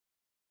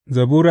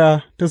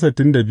Zabura ta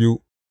 62.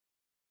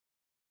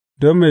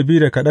 Don mai bi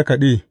da kaɗe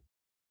kaɗe,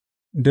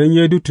 don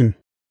Yedutun,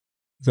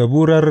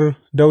 zaburar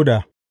Dawuda.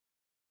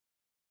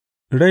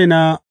 Raina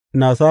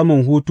na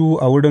samun hutu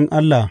a wurin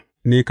Allah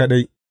ne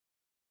kaɗai,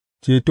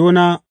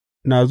 cetona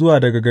na zuwa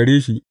daga gare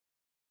shi;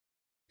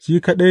 shi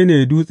kaɗai ne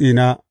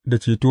dutsena da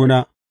cetona,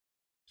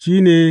 shi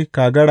ne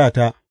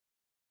kagarata,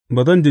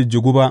 ba zan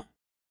jijjigu ba.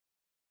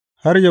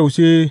 Har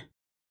yaushe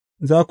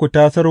za ku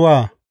tasar wa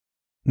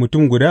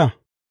mutum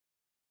guda?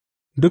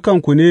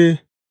 Dukanku ne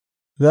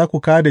za ku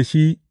kā da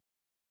shi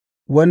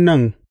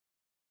wannan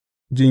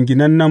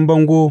jinginannen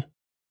bango,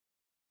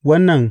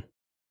 wannan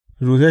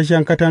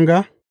rusasshen katanga?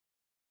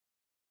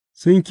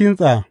 Sun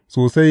kintsa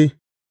sosai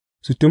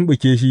su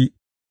tumɓuke shi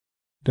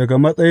daga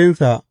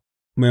matsayinsa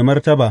mai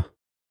martaba;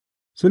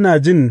 suna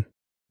jin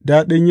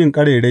daɗin yin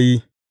ƙarairayi,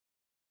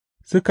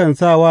 sukan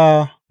sa wa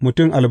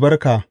mutum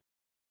albarka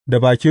da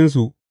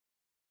bakinsu,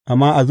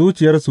 amma a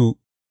zuciyarsu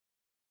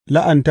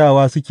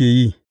la'antawa suke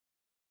yi.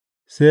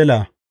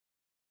 Sela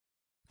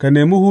Ka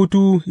nemi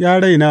hutu, ya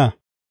raina,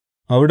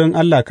 a wurin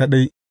Allah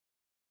kaɗai;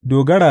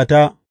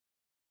 dogarata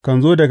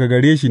kan zo daga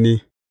gare shi ne,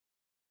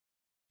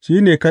 shi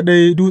ne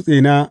kaɗai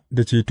dutsena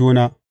da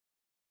cetona,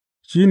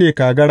 shi ne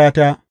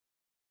kagarata,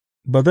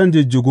 ba zan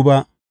jijjigu ba;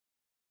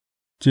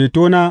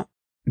 cetona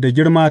da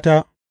girmata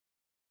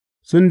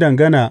sun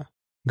dangana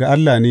ga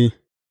Allah ne,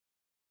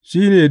 shi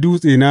ne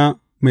dutsena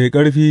mai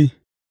ƙarfi,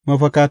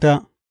 mafakata.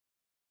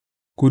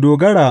 Ku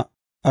dogara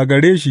a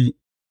gare shi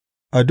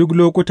a duk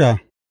lokuta,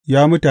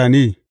 ya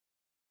mutane;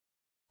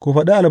 ku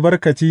faɗi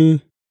albarkaci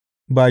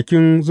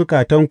bakin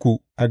zukatanku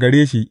a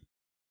gare shi,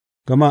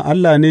 gama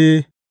Allah ne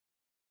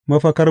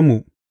mafakarmu.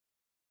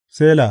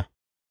 Sela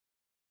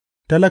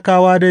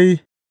Talakawa dai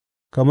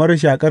kamar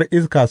shaƙar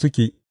iska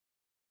suke,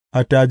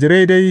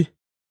 attajirai dai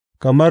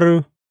kamar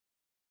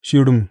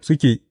shirim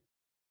suke;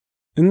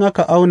 in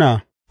aka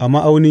auna a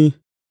ma'auni,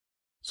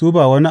 su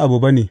ba wani abu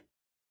ba ne,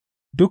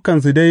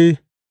 dukansu dai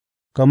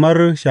kamar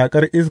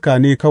shaƙar iska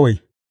ne kawai.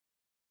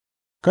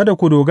 Kada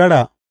ku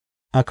dogara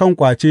a kan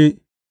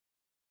ƙwace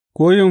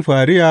ko yin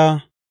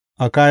fariya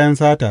a kayan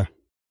sata;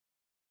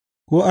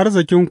 ko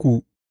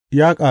arzikinku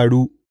ya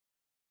ƙaru,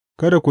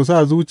 kada ku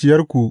sa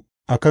zuciyarku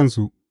a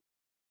kansu.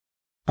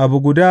 Abu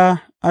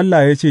guda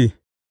Allah ya ce,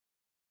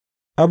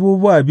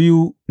 Abubuwa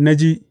biyu na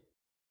ji,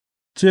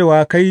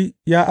 cewa kai,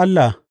 ya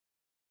Allah,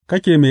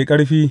 kake mai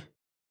ƙarfi,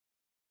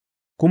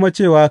 kuma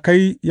cewa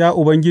kai, ya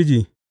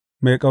Ubangiji,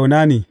 mai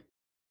ƙauna ne,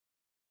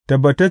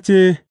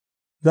 tabbatacce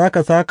za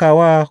ka sāka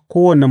wa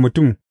kowane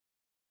mutum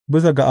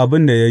bisa ga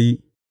abin da ya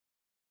yi.